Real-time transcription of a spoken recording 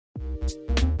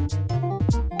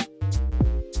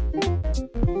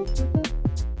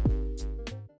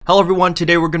Hello everyone,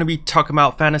 today we're going to be talking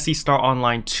about Phantasy Star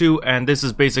Online 2, and this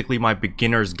is basically my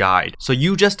beginner's guide. So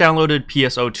you just downloaded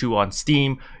PSO2 on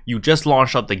Steam, you just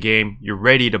launched up the game, you're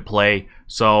ready to play,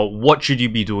 so what should you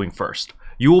be doing first?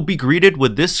 You will be greeted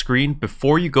with this screen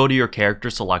before you go to your character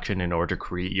selection in order to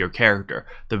create your character.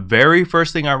 The very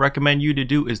first thing I recommend you to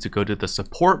do is to go to the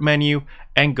support menu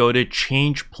and go to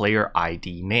change player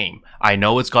ID name. I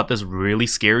know it's got this really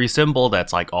scary symbol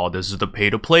that's like, oh, this is the pay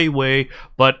to play way,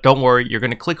 but don't worry, you're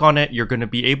going to click on it, you're going to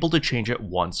be able to change it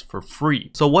once for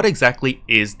free. So what exactly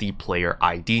is the player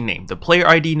ID name? The player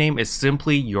ID name is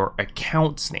simply your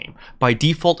account's name. By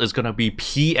default, it's going to be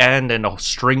PN and a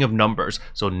string of numbers,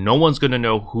 so no one's going to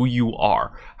know who you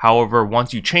are. However,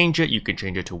 once you change it, you can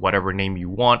change it to whatever name you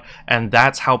want, and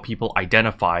that's how people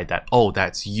identify that, oh,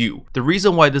 that's you. The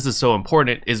reason why this is so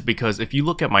important is because if you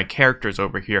look at my characters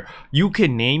over here, you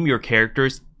can name your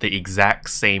characters the exact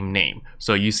same name.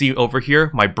 So you see over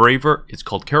here, my Braver is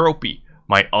called Keroppi.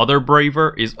 My other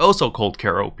Braver is also called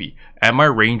Keroppi, and my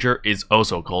Ranger is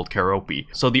also called Keroppi.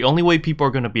 So the only way people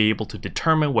are going to be able to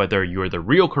determine whether you're the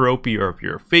real Keroppi or if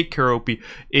you're a fake Keroppi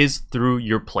is through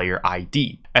your player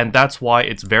ID. And that's why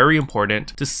it's very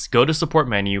important to go to support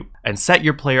menu and set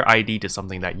your player ID to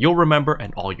something that you'll remember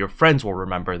and all your friends will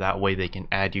remember. That way they can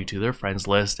add you to their friends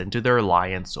list and to their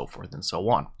alliance, so forth and so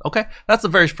on. Okay, that's the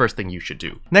very first thing you should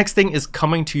do. Next thing is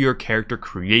coming to your character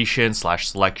creation /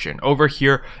 selection. Over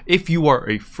here, if you are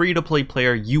a free-to-play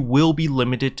player, you will be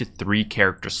limited to 3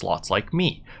 character slots like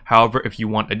me. However, if you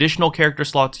want additional character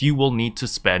slots, you will need to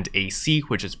spend AC,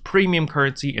 which is premium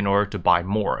currency, in order to buy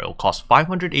more. It'll cost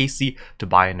 500 AC to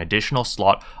buy an additional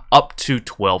slot, up to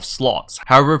 12 slots.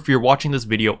 However, if you're watching this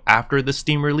video after the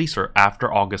Steam release or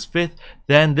after August 5th,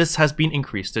 then this has been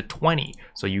increased to 20.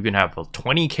 So you can have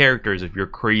 20 characters if you're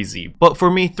crazy. But for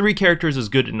me, 3 characters is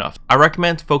good enough. I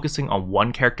recommend focusing on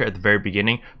 1 character at the very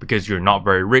beginning because you're not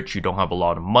very rich, you don't have a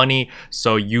lot of money.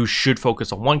 So you should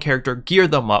focus on 1 character, gear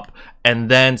them up, and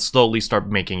then slowly start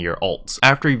making your ults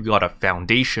after you've got a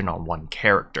foundation on 1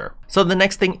 character. So the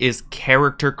next thing is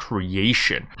character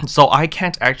creation. So I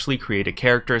can't actually create a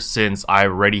character since I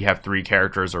already have 3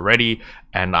 characters already,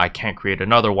 and I can't create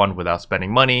another one without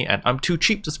spending money, and I'm too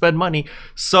cheap to spend money,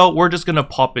 so we're just gonna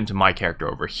pop into my character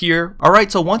over here.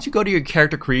 Alright, so once you go to your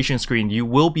character creation screen, you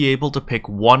will be able to pick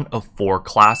 1 of 4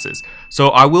 classes. So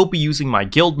I will be using my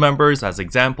guild members as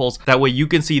examples, that way you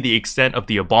can see the extent of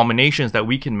the abominations that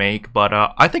we can make, but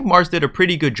I think Mars did a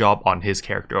pretty good job on his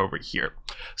character over here.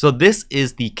 So this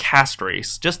is the caste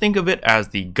race. Just think of it as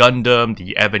the Gundam,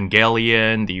 the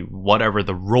Evangelion, the whatever,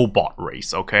 the robot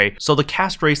race, okay? So the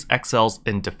caste race excels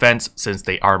in defense since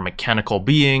they are mechanical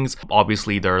beings.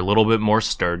 Obviously, they're a little bit more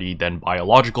sturdy than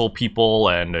biological people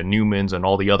and Newmans and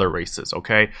all the other races,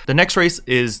 okay? The next race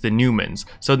is the Newmans.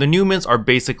 So the Newmans are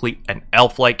basically an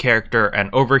elf-like character, and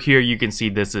over here you can see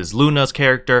this is Luna's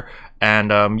character.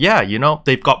 And yeah, you know,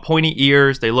 they've got pointy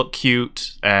ears, they look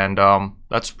cute, and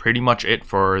that's pretty much it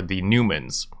for the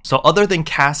Newmans. So other than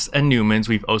castes and Newmans,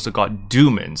 we've also got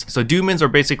Dumans. So Dumans are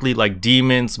basically like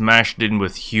demons mashed in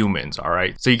with humans,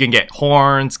 alright? So you can get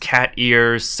horns, cat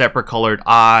ears, separate colored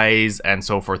eyes, and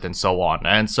so forth and so on.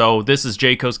 And so this is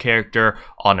Jayco's character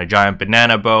on a giant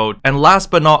banana boat. And last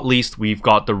but not least, we've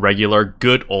got the regular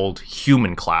good old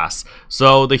human class.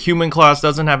 So the human class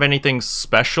doesn't have anything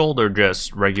special, they're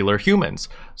just regular humans.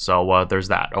 So there's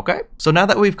that, okay? So now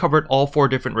that we've covered all 4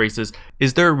 different races,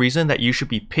 is there a reason that you should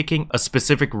be picking a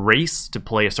specific race to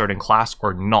play a certain class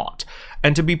or not?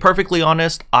 And to be perfectly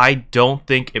honest, I don't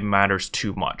think it matters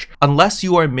too much. Unless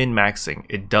you are min-maxing,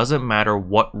 it doesn't matter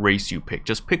what race you pick.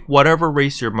 Just pick whatever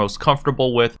race you're most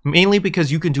comfortable with, mainly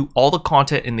because you can do all the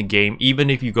content in the game even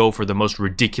if you go for the most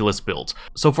ridiculous builds.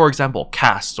 So for example,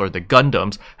 castes or the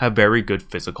Gundams have very good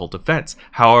physical defense.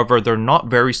 However, they're not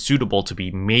very suitable to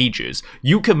be mages.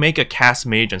 You can make a caste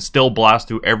mage and still blast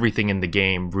through everything in the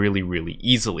game really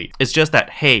easily. It's just that,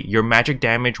 hey, your magic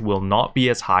damage will not be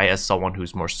as high as someone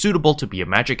who's more suitable to be a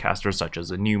magic caster such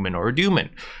as a Newman or a Duman.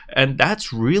 And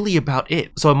that's really about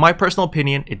it. So in my personal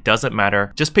opinion, it doesn't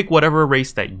matter. Just pick whatever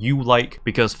race that you like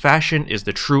because fashion is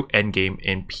the true endgame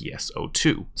in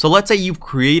PSO2. So let's say you've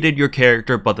created your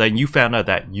character, but then you found out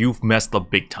that you've messed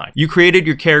up big time. You created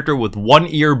your character with 1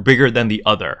 ear bigger than the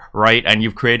other, right? And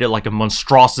you've created like a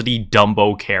monstrosity Dumbo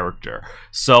no character.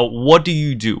 So what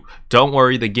do? Don't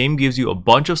worry, the game gives you a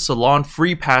bunch of salon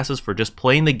free passes for just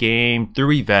playing the game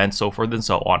through events, so forth and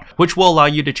so on, which will allow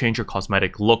you to change your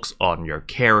cosmetic looks on your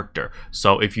character.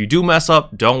 So if you do mess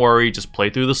up, don't worry, just play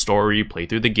through the story, play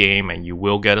through the game, and you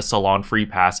will get a salon free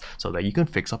pass so that you can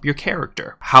fix up your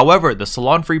character. However, the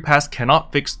salon free pass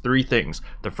cannot fix 3 things.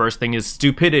 The first thing is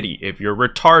stupidity. If you're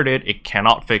retarded, it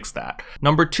cannot fix that.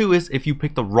 Number 2 is if you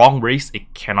pick the wrong race,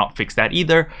 it cannot fix that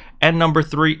either. And number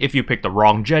 3, if you pick the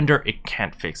wrong gender, it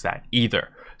can't fix that either.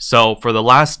 So for the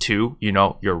last 2,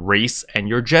 your race and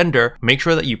your gender, make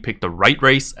sure that you pick the right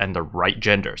race and the right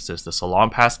gender, since the salon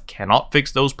pass cannot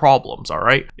fix those problems,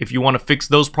 alright? If you want to fix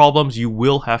those problems, you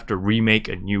will have to remake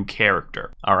a new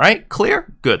character. Alright,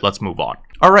 clear? Good, let's move on.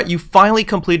 Alright, you finally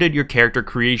completed your character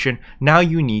creation. Now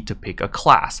you need to pick a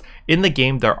class. In the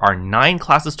game, there are 9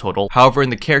 classes total. However, in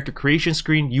the character creation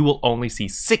screen, you will only see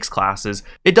 6 classes.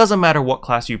 It doesn't matter what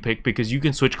class you pick because you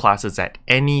can switch classes at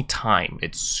any time.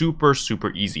 It's super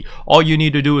easy. All you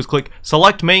need to do is click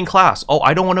select main class. Oh,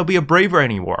 I don't want to be a braver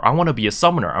anymore. I want to be a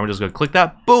summoner. I'm just going to click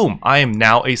that. Boom, I am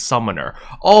now a summoner.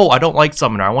 Oh, I don't like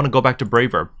summoner. I want to go back to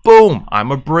braver. Boom,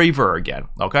 I'm a braver again.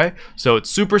 Okay, so it's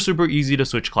super easy to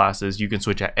switch classes. You can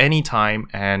switch at any time,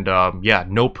 and yeah,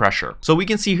 no pressure. So we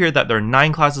can see here that there are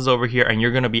 9 classes over here, and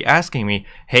you're going to be asking me,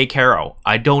 hey Karo,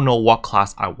 I don't know what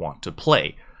class I want to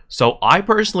play. So I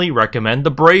personally recommend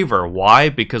the Braver. Why?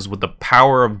 Because with the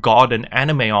power of God and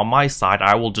anime on my side,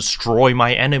 I will destroy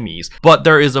my enemies. But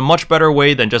there is a much better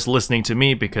way than just listening to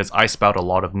me, because I spout a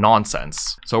lot of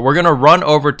nonsense. So we're gonna run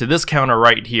over to this counter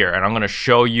right here, and I'm gonna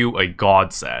show you a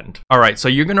godsend. Alright, so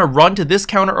you're gonna run to this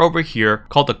counter over here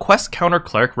called the Quest Counter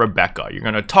Cleric Rebecca. You're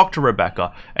gonna talk to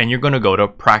Rebecca, and you're gonna go to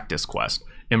Practice Quest.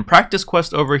 In Practice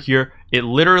Quest over here, it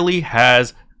literally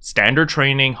has standard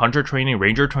training, hunter training,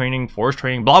 ranger training, forest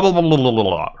training, blah blah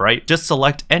blah, right? Just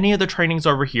select any of the trainings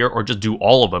over here, or just do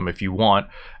all of them if you want,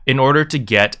 in order to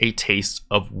get a taste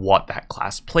of what that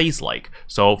class plays like.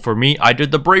 So for me, I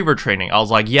did the Braver training. I was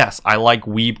like, yes, I like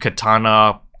weeb,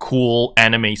 katana, cool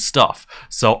anime stuff,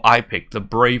 so I picked the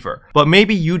Braver. But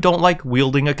maybe you don't like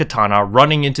wielding a katana,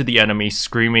 running into the enemy,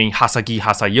 screaming Hasagi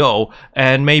Hasayo,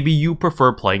 and maybe you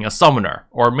prefer playing a summoner,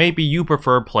 or maybe you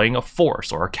prefer playing a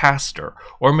force or a caster,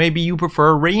 or maybe you prefer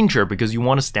a ranger because you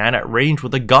want to stand at range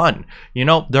with a gun.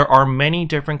 There are many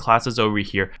different classes over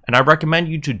here, and I recommend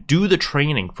you to do the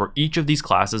training for each of these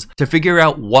classes to figure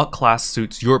out what class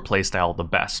suits your playstyle the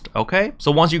best, okay?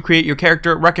 So once you create your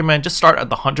character, recommend just start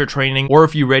at the hunter training, or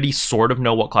if you already sort of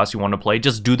know what class you want to play,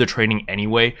 just do the training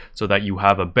anyway so that you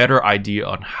have a better idea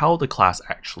on how the class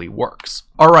actually works.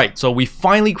 Alright, so we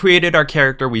finally created our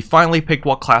character, we finally picked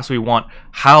what class we want.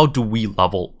 How do we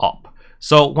level up?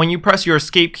 So when you press your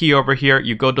escape key over here,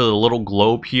 you go to the little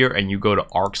globe here and you go to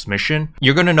Ark's mission.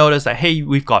 You're going to notice that, hey,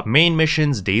 we've got main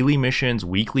missions, daily missions,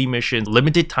 weekly missions,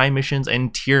 limited time missions,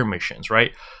 and tier missions,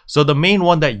 right? So the main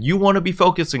one that you want to be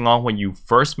focusing on when you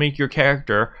first make your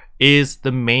character is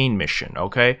the main mission,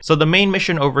 okay? So the main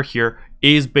mission over here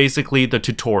is basically the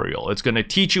tutorial. It's going to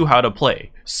teach you how to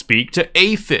play. Speak to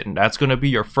Afin. That's going to be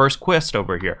your first quest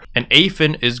over here. And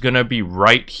Afin is going to be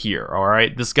right here,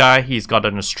 alright? This guy, he's got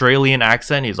an Australian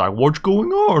accent. He's like, what's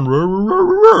going on?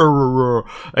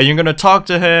 And you're going to talk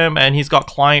to him, and he's got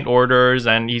client orders,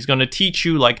 and he's going to teach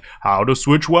you like how to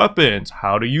switch weapons,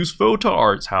 how to use photo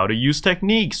arts, how to use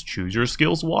techniques, choose your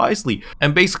skills wisely,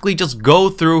 and basically just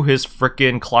go through his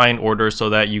freaking client orders so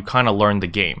that you kind of learn the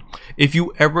game. If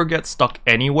you ever get stuck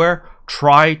anywhere,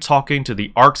 try talking to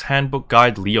the Ark's Handbook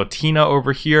guide Leotina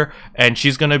over here, and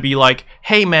she's gonna be like,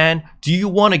 hey man, do you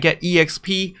want to get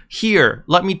EXP? Here,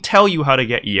 let me tell you how to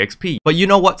get EXP. But you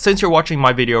know what, since you're watching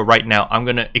my video right now, I'm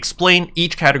gonna explain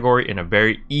each category in a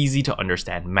very easy to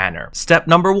understand manner. Step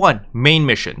number 1, main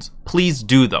missions. Please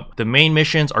do them. The main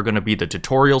missions are gonna be the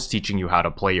tutorials teaching you how to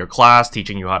play your class,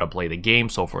 teaching you how to play the game,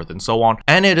 so forth and so on.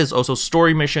 And it is also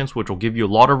story missions, which will give you a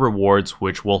lot of rewards,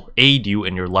 which will aid you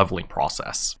in your leveling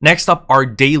process. Next up are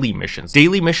daily missions.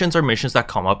 Daily missions are missions that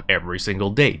come up every single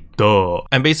day. Duh.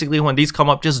 And basically when these come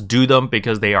up, just do them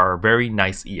because they are a very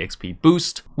nice EXP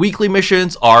boost. Weekly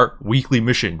missions are weekly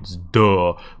missions.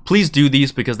 Duh. Please do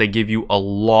these because they give you a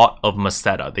lot of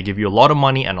Maseta. They give you a lot of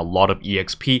money and a lot of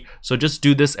EXP. So just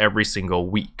do this every single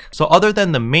week. So other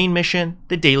than the main mission,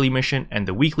 the daily mission, and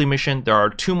the weekly mission, there are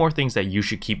 2 more things that you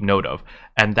should keep note of.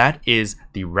 And that is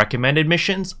the recommended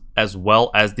missions as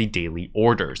well as the daily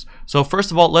orders. So first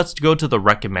of all, let's go to the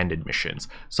recommended missions.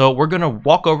 So we're going to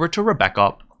walk over to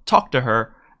Rebecca, talk to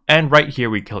her, and right here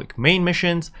we click main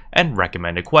missions and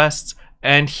recommended quests,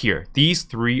 And here, these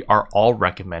 3 are all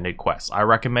recommended quests. I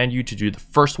recommend you to do the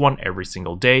first one every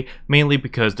single day, mainly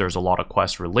because there's a lot of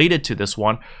quests related to this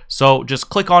one. So just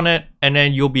click on it and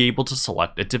then you'll be able to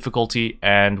select a difficulty.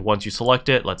 And once you select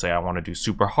it, let's say I want to do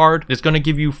super hard, it's going to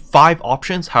give you 5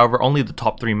 options. However, only the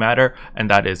top 3 matter, and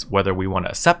that is whether we want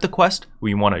to accept the quest,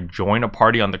 we want to join a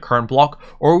party on the current block,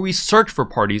 or we search for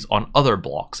parties on other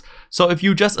blocks. So if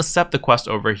you just accept the quest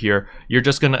over here, you're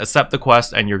just going to accept the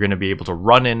quest and you're going to be able to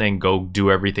run in and go do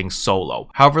everything solo.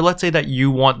 However, let's say that you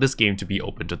want this game to be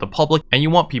open to the public and you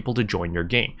want people to join your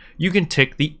game. You can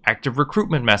tick the active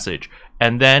recruitment message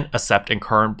and then accept in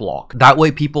current block. That way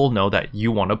people know that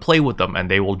you want to play with them and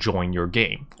they will join your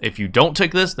game. If you don't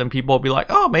tick this, then people will be like,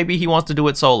 oh, maybe he wants to do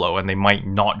it solo, and they might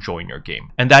not join your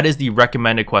game. And that is the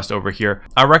recommended quest over here.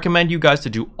 I recommend you guys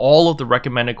to do all of the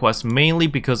recommended quests mainly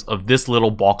because of this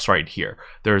little box right here.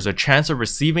 There's a chance of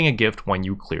receiving a gift when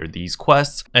you clear these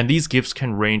quests, and these gifts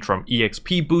can range from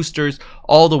EXP boosters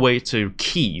all the way to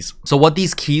keys. So what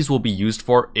these keys will be used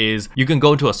for is you can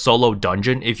go into a solo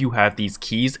dungeon if you have these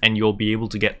keys, and you'll be able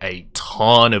to get a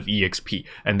ton of EXP,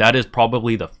 and that is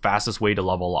probably the fastest way to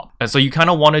level up. And so you kind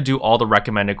of want to do all the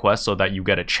recommended quests so that you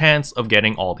get a chance of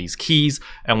getting all these keys,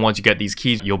 and once you get these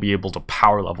keys, you'll be able to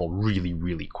power level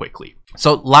really quickly.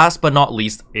 So last but not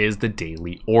least is the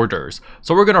daily orders.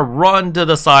 So we're gonna run to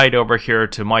the side over here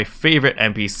to my favorite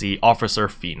NPC, Officer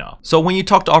Fina. So when you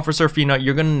talk to Officer Fina,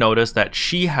 you're gonna notice that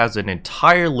she has an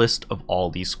entire list of all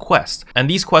these quests, and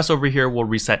these quests over here will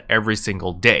reset every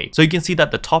single day. So you can see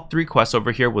that the top 3 quests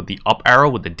over here with the up arrow,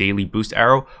 with the daily boost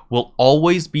arrow, will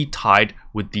always be tied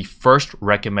with the first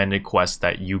recommended quest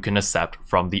that you can accept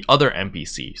from the other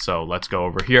NPC. So let's go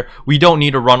over here. We don't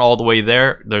need to run all the way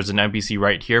there. There's an NPC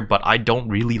right here, but I don't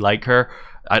really like her.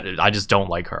 I just don't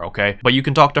like her, okay? But you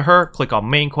can talk to her, click on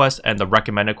main quest, and the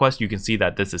recommended quest, you can see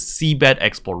that this is seabed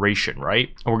exploration, right?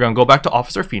 And we're gonna go back to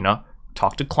Officer Fina,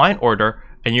 talk to client order,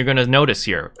 and you're gonna notice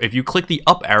here, if you click the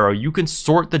up arrow, you can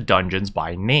sort the dungeons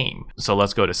by name. So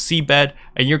let's go to seabed,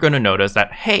 and you're gonna notice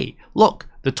that, hey, look,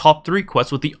 the top 3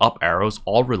 quests with the up arrows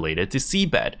all related to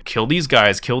seabed. Kill these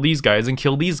guys, and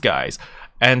kill these guys.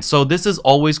 And so this is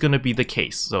always going to be the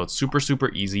case. So it's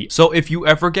super easy. So if you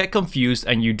ever get confused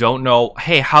and you don't know,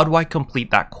 hey, how do I complete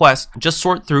that quest? Just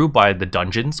sort through by the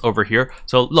dungeons over here.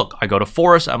 So look, I go to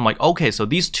forest. I'm like, okay, so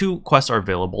these 2 quests are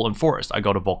available in forest. I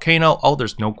go to volcano. Oh,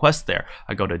 there's no quest there.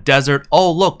 I go to desert.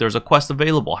 Oh, look, there's a quest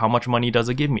available. How much money does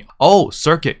it give me? Oh,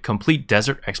 circuit, complete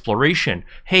desert exploration.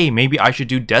 Hey, maybe I should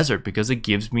do desert because it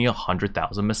gives me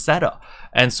 100,000 meseta,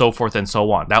 and so forth and so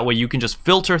on. That way you can just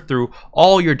filter through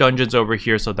all your dungeons over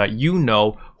here so that you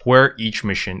know where each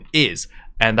mission is,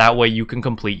 and that way you can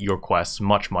complete your quests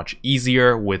much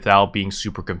easier without being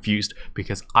super confused.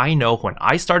 Because I know when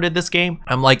I started this game,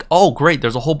 I'm like, oh great,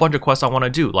 there's a whole bunch of quests I want to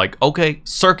do, like, okay,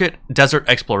 circuit desert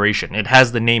exploration, it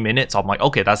has the name in it, so I'm like,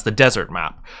 okay, that's the desert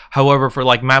map. However, for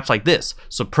like maps like this,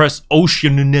 suppress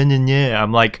ocean,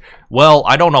 I'm like, well,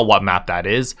 I don't know what map that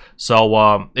is.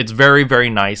 So it's very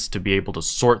nice to be able to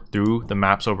sort through the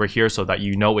maps over here so that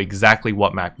you know exactly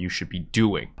what map you should be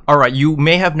doing. Alright, you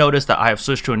may have noticed that I have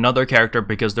switched to another character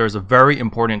because there's a very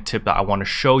important tip that I want to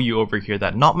show you over here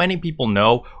that not many people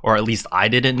know, or at least I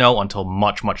didn't know until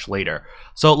much later.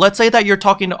 So let's say that you're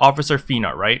talking to Officer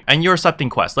Fina, right? And you're accepting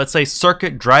quests. Let's say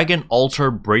Circuit Dragon Altar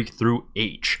Breakthrough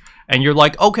H. And you're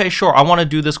like, okay, sure, I want to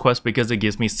do this quest because it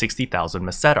gives me 60,000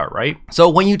 meseta, right? So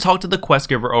when you talk to the quest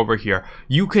giver over here,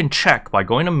 you can check by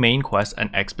going to main quest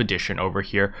and expedition over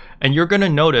here, and you're going to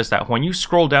notice that when you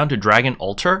scroll down to Dragon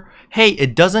Altar, hey,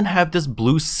 it doesn't have this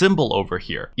blue symbol over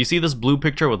here. You see this blue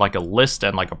picture with like a list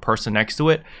and like a person next to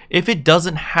it? If it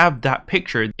doesn't have that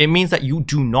picture, it means that you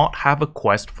do not have a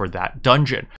quest for that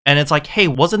dungeon. And it's like, hey,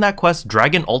 wasn't that quest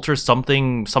Dragon Altar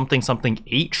something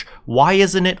H? Why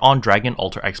isn't it on Dragon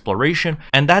Altar Exploration?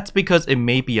 And that's because it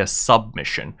may be a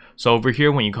submission. So over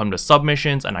here, when you come to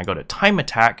submissions and I go to time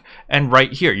attack, and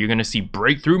right here you're going to see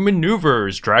breakthrough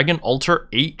maneuvers, Dragon Altar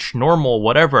H, normal,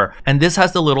 whatever, and this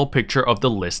has the little picture of the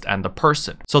list and the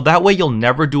person. So that way you'll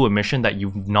never do a mission that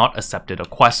you've not accepted a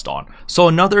quest on. So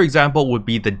another example would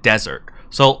be the desert.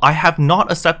 So I have not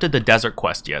accepted the desert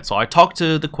quest yet. So I talk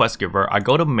to the quest giver, I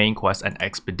go to main quest and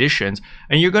expeditions,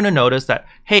 and you're going to notice that,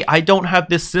 hey, I don't have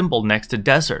this symbol next to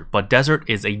desert, but desert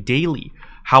is a daily.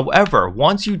 However,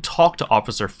 once you talk to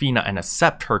Officer Fina and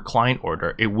accept her client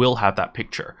order, it will have that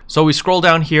picture. So we scroll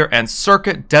down here and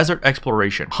Circuit Desert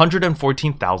Exploration,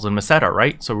 114,000 meseta,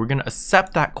 right? So we're going to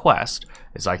accept that quest.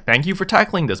 It's like, thank you for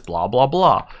tackling this, blah, blah,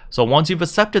 blah. So once you've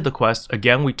accepted the quest,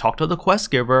 again, we talk to the quest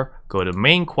giver, go to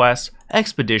main quest,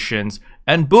 expeditions,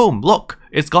 and boom, look,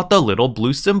 it's got the little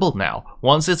blue symbol now.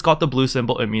 Once it's got the blue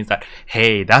symbol, it means that,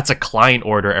 hey, that's a client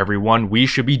order, everyone. We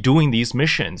should be doing these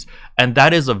missions. And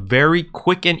that is a very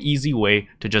quick and easy way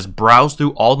to just browse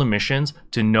through all the missions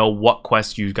to know what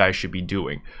quests you guys should be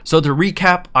doing. So to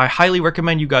recap, I highly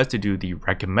recommend you guys to do the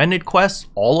recommended quests,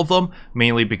 all of them,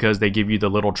 mainly because they give you the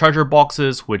little treasure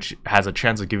boxes, which has a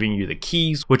chance of giving you the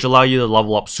keys, which allow you to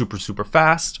level up super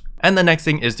fast. And the next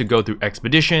thing is to go through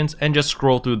expeditions and just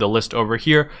scroll through the list over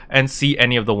here and see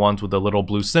any of the ones with the little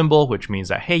blue symbol, which means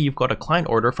that, hey, you've got a client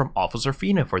order from Officer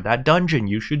Fina for that dungeon,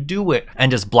 you should do it. And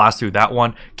just blast through that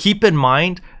one. Keep in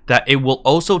mind that it will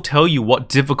also tell you what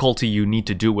difficulty you need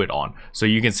to do it on. So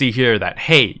you can see here that,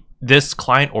 hey, this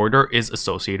client order is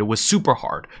associated with super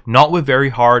hard, not with very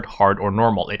hard, hard, or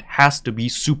normal. It has to be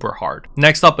super hard.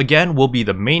 Next up again will be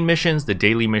the main missions, the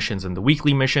daily missions, and the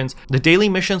weekly missions. The daily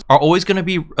missions are always going to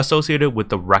be associated with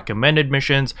the recommended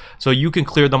missions, so you can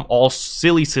clear them all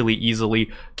silly easily.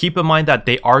 Keep in mind that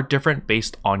they are different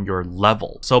based on your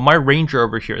level. So my ranger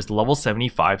over here is level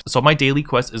 75, so my daily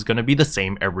quest is going to be the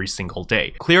same every single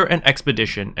day. Clear an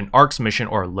expedition, an ARX mission,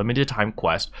 or a limited time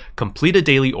quest, complete a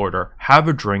daily order, have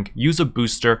a drink, use a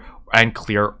booster, and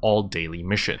clear all daily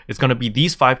missions. It's going to be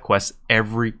these 5 quests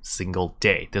every single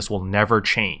day. This will never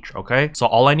change, okay? So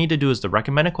all I need to do is the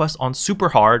recommended quest on super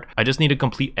hard. I just need to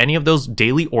complete any of those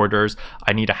daily orders.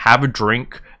 I need to have a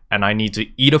drink, and I need to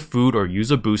eat a food or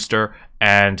use a booster,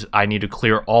 and I need to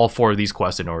clear all 4 of these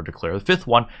quests in order to clear the 5th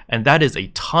one, and that is a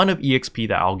ton of EXP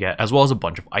that I'll get, as well as a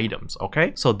bunch of items,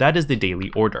 okay? So that is the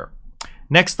daily order.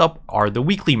 Next up are the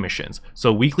weekly missions.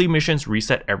 So weekly missions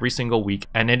reset every single week,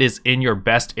 and it is in your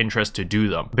best interest to do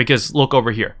them. Because look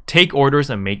over here, take orders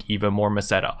and make even more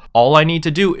Meseta. All I need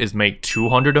to do is make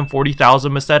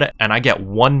 240,000 Meseta and I get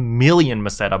 1 million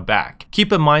Meseta back.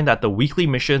 Keep in mind that the weekly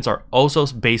missions are also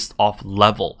based off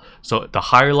level. So the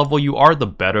higher level you are, the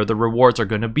better the rewards are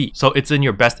going to be. So it's in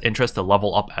your best interest to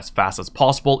level up as fast as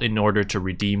possible in order to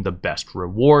redeem the best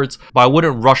rewards. But I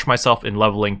wouldn't rush myself in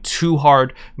leveling too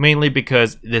hard, mainly because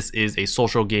this is a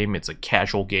social game, it's a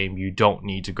casual game. You don't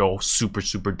need to go super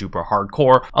duper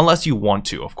hardcore unless you want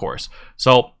to, of course.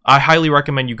 So I highly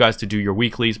recommend you guys to do your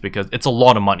weeklies because it's a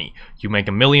lot of money. You make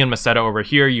 1 million Meseta over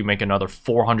here, you make another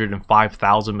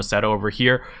 405,000 Meseta over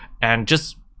here, and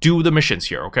just do the missions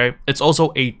here, okay? It's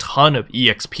also a ton of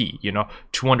EXP, you know,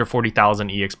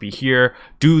 240,000 EXP here,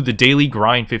 do the daily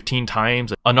grind 15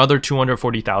 times, another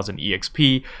 240,000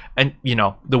 EXP, and you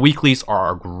know, the weeklies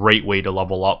are a great way to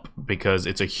level up because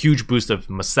it's a huge boost of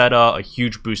Meseta, a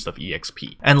huge boost of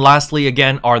EXP. And lastly,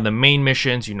 again, are the main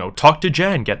missions, you know, talk to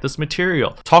Jen, get this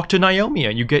material, talk to Naomi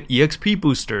and you get EXP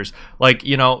boosters, like,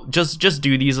 you know, just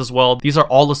do these as well. These are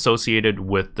all associated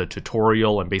with the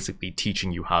tutorial and basically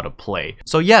teaching you how to play.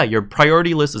 So yeah, your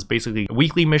priority list is basically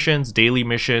weekly missions,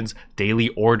 daily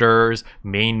orders,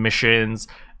 main missions,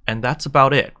 and that's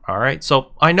about it. All right,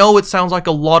 so I know it sounds like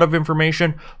a lot of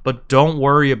information, but don't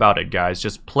worry about it, guys.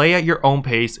 Just play at your own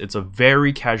pace. It's a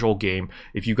very casual game.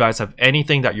 If you guys have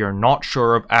anything that you're not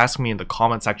sure of, ask me in the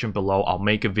comment section below. I'll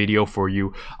make a video for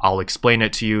you. I'll explain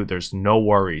it to you. There's no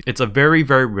worries. It's a very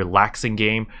relaxing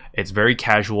game. It's very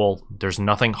casual. There's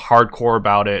nothing hardcore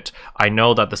about it. I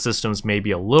know that the systems may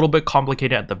be a little bit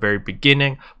complicated at the very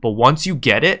beginning, but once you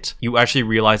get it, you actually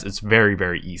realize it's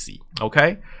very easy,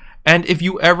 okay? And if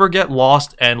you ever get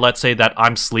lost and let's say that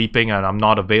I'm sleeping and I'm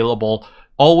not available,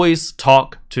 always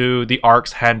talk to the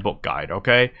ARX handbook guide,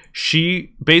 okay?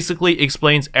 She basically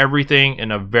explains everything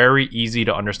in a very easy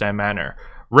to understand manner.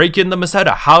 Rake in the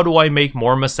Meseta. How do I make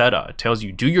more Meseta? It tells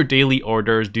you do your daily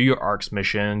orders, do your ARX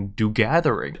mission, do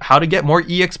gathering. How to get more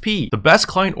EXP. The best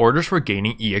client orders for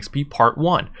gaining EXP part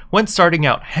 1. When starting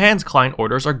out, Hands client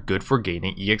orders are good for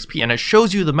gaining EXP, and it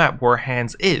shows you the map where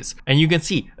Hands is. And you can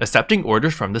see accepting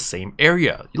orders from the same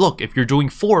area. Look, if you're doing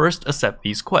forest, accept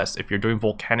these quests. If you're doing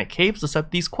volcanic caves,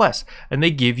 accept these quests. And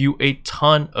they give you a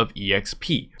ton of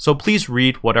EXP. So please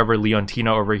read whatever Leontina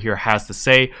over here has to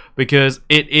say because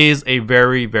it is a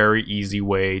very easy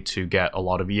way to get a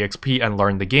lot of EXP and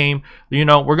learn the game. You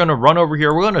know, we're gonna run over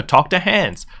here, we're gonna talk to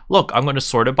Hands. Look, I'm gonna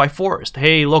sort it by forest.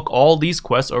 Hey, look, all these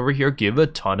quests over here give a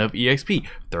ton of EXP.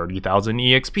 30,000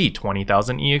 EXP,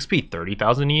 20,000 EXP,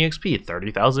 30,000 EXP,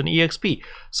 30,000 EXP.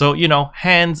 So, you know,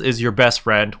 Hands is your best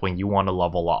friend when you want to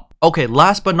level up. Okay,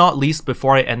 last but not least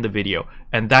before I end the video,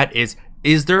 and that is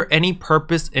there any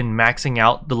purpose in maxing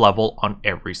out the level on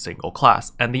every single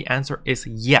class? And the answer is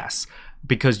yes.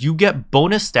 because you get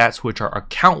bonus stats which are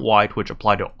account wide, which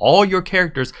apply to all your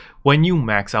characters when you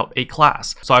max out a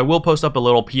class. So I will post up a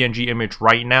little PNG image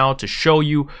right now to show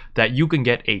you that you can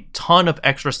get a ton of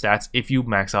extra stats if you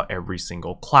max out every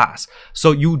single class.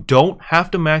 So you don't have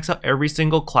to max out every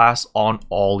single class on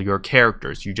all your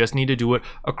characters. You just need to do it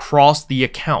across the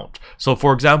account. So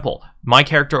for example, my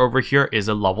character over here is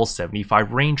a level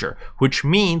 75 ranger, which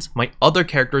means my other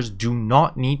characters do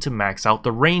not need to max out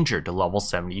the ranger to level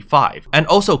 75. And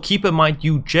also keep in mind,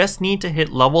 you just need to hit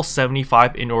level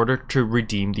 75 in order to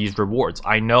redeem these rewards.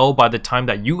 I know by the time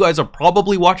that you guys are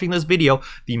probably watching this video,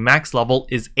 the max level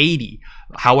is 80.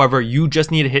 However, you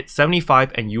just need to hit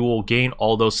 75 and you will gain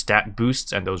all those stat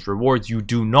boosts and those rewards. You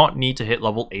do not need to hit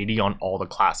level 80 on all the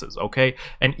classes, okay?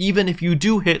 And even if you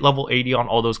do hit level 80 on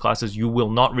all those classes, you will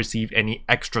not receive any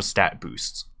extra stat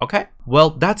boosts, okay?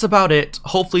 Well, that's about it.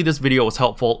 Hopefully this video was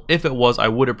helpful. If it was, I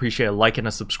would appreciate a like and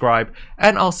a subscribe,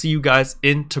 and I'll see you guys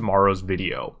in tomorrow's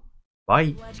video.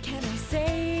 Bye. What can I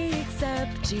say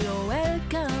except you're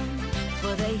welcome?